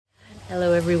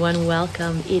Hello everyone,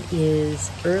 welcome. It is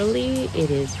early,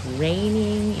 it is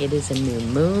raining, it is a new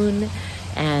moon,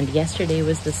 and yesterday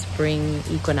was the spring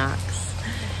equinox.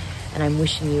 And I'm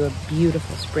wishing you a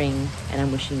beautiful spring, and I'm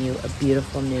wishing you a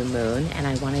beautiful new moon. And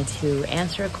I wanted to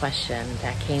answer a question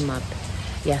that came up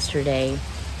yesterday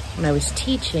when I was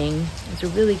teaching. It was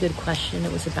a really good question.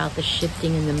 It was about the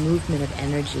shifting and the movement of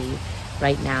energy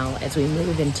right now as we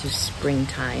move into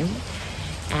springtime.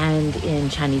 And in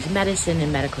Chinese medicine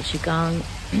and medical Qigong,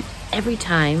 every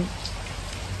time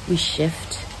we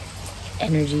shift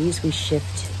energies, we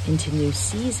shift into new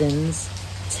seasons,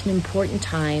 it's an important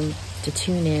time to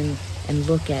tune in and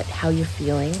look at how you're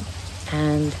feeling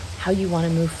and how you want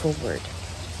to move forward.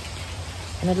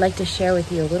 And I'd like to share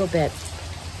with you a little bit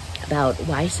about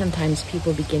why sometimes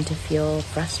people begin to feel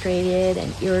frustrated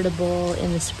and irritable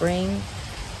in the spring.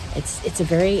 It's a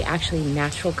very actually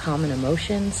natural, common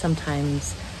emotion.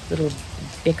 Sometimes little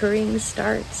bickering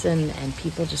starts and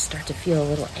people just start to feel a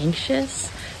little anxious.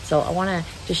 So I want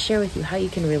to just share with you how you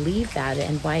can relieve that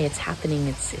and why it's happening.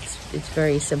 It's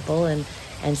very simple. And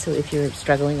so if you're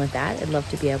struggling with that, I'd love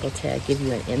to be able to give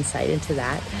you an insight into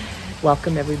that.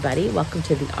 Welcome everybody. Welcome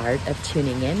to the Art of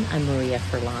Tuning In. I'm Maria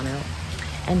Furlano.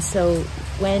 And so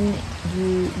when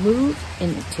you move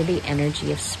into the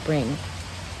energy of spring,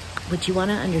 what you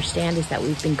want to understand is that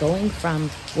we've been going from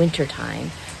wintertime,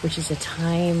 which is a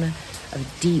time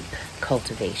of deep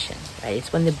cultivation, right?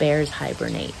 It's when the bears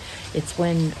hibernate. It's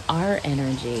when our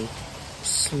energy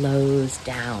slows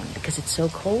down because it's so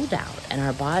cold out, and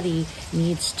our body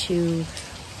needs to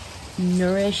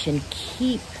nourish and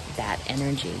keep that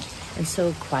energy. And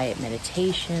so quiet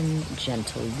meditation,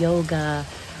 gentle yoga,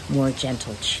 more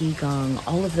gentle Qigong,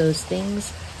 all of those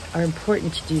things are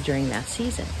important to do during that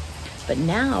season. But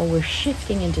now we're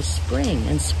shifting into spring,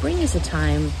 and spring is a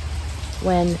time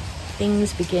when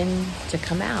things begin to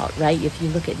come out, right? If you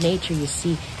look at nature, you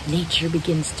see nature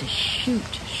begins to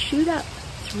shoot up,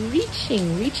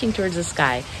 reaching towards the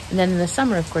sky. And then in the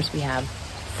summer, of course, we have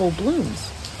full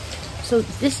blooms. So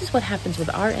this is what happens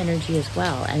with our energy as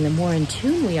well. And the more in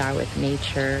tune we are with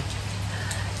nature,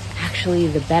 actually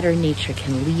the better nature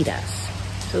can lead us.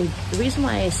 So the reason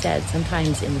why I said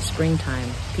sometimes in the springtime,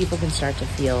 people can start to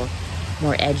feel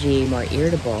more edgy, more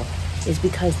irritable, is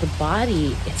because the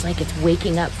body, it's like it's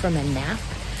waking up from a nap.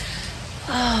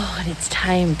 Oh, and it's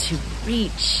time to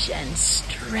reach and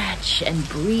stretch and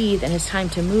breathe, and it's time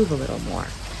to move a little more.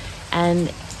 And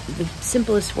the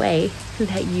simplest way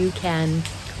that you can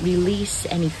release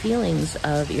any feelings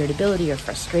of irritability or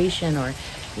frustration or,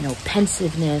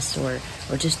 pensiveness or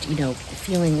just,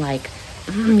 feeling like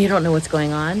you don't know what's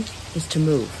going on is to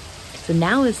move. So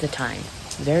now is the time,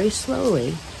 very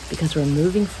slowly, because we're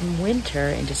moving from winter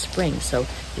into spring. So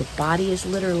your body is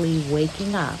literally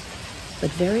waking up,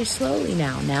 but very slowly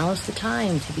now. Now is the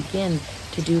time to begin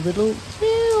to do little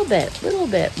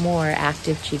bit more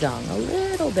active Qigong, a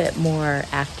little bit more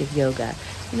active yoga.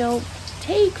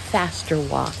 Take faster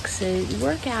walks,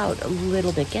 work out a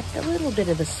little bit, get a little bit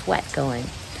of the sweat going,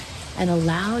 and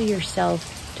allow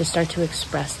yourself to start to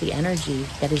express the energy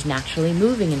that is naturally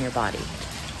moving in your body.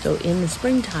 So in the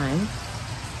springtime,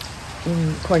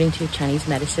 according to Chinese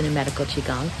medicine and medical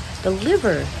Qigong, the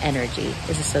liver energy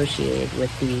is associated with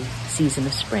the season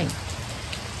of spring.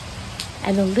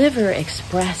 And the liver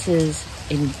expresses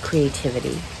in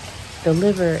creativity. The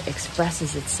liver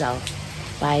expresses itself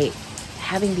by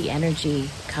having the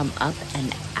energy come up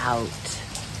and out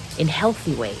in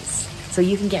healthy ways. So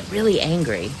you can get really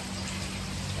angry,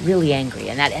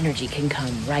 and that energy can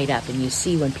come right up. And you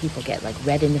see when people get like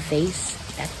red in the face,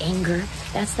 that anger,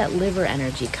 that's that liver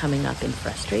energy coming up in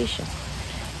frustration.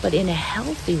 But in a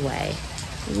healthy way,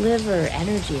 liver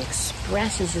energy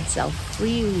expresses itself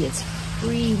freely, it's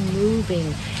free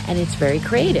moving, and it's very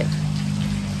creative.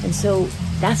 And so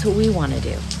that's what we want to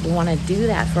do. We want to do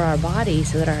that for our body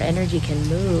so that our energy can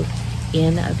move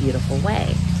in a beautiful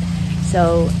way.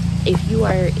 So if you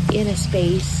are in a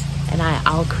space, and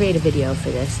I'll create a video for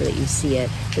this so that you see it,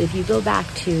 but if you go back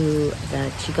to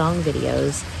the Qigong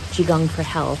videos, Qigong for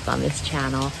Health on this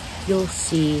channel, you'll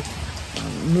see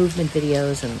movement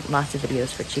videos and lots of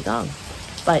videos for Qigong.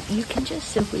 But you can just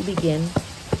simply begin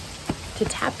to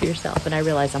tap yourself. And I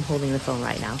realize I'm holding the phone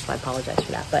right now, so I apologize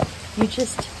for that. But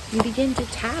you begin to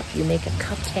tap. You make a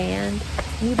cupped hand,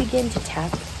 and you begin to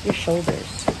tap your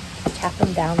shoulders. Tap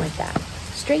them down like that.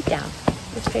 Straight down.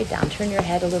 Look straight down. Turn your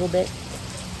head a little bit.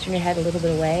 Turn your head a little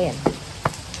bit away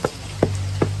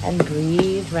and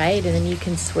breathe, right? And then you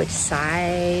can switch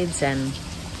sides and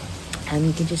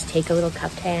you can just take a little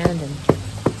cupped hand and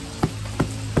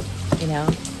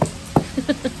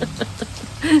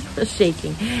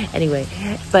shaking. Anyway,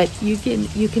 but you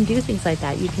can do things like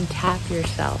that. You can tap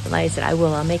yourself. And like I said,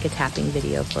 I'll make a tapping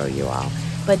video for you all.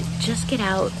 But just get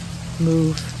out,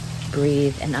 move,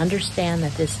 breathe, and understand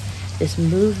that this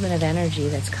movement of energy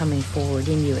that's coming forward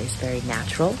in you is very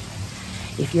natural.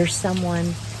 If you're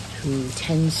someone who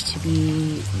tends to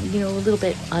be, a little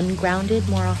bit ungrounded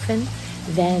more often,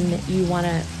 then you want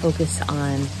to focus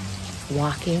on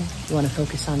walking. You want to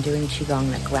focus on doing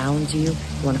Qigong that grounds you.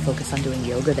 You want to focus on doing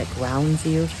yoga that grounds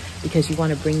you, because you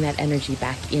want to bring that energy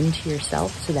back into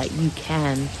yourself so that you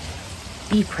can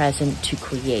be present to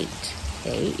create.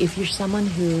 Okay? If you're someone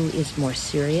who is more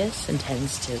serious and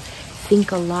tends to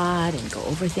think a lot and go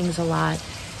over things a lot,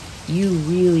 you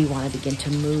really want to begin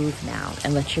to move now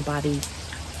and let your body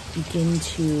begin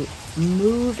to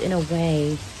move in a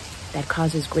way that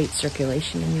causes great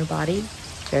circulation in your body,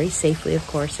 very safely, of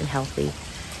course, and healthy.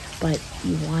 But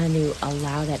you want to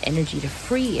allow that energy to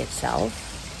free itself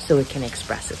so it can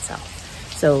express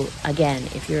itself. So again,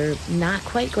 if you're not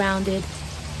quite grounded,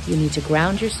 you need to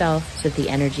ground yourself so that the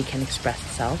energy can express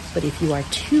itself. But if you are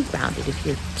too grounded, if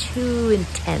you're too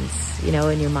intense,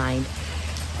 in your mind,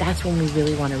 that's when we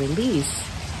really want to release,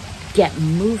 get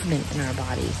movement in our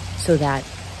body so that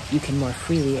you can more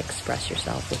freely express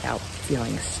yourself without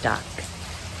feeling stuck.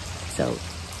 So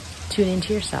tune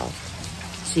into yourself,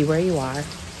 see where you are,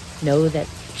 know that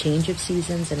a change of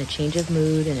seasons and a change of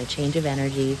mood and a change of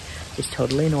energy is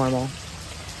totally normal,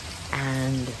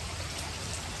 and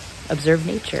observe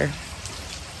nature.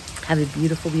 Have a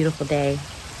beautiful, beautiful day.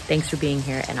 Thanks for being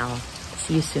here, and I'll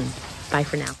see you soon. Bye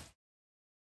for now.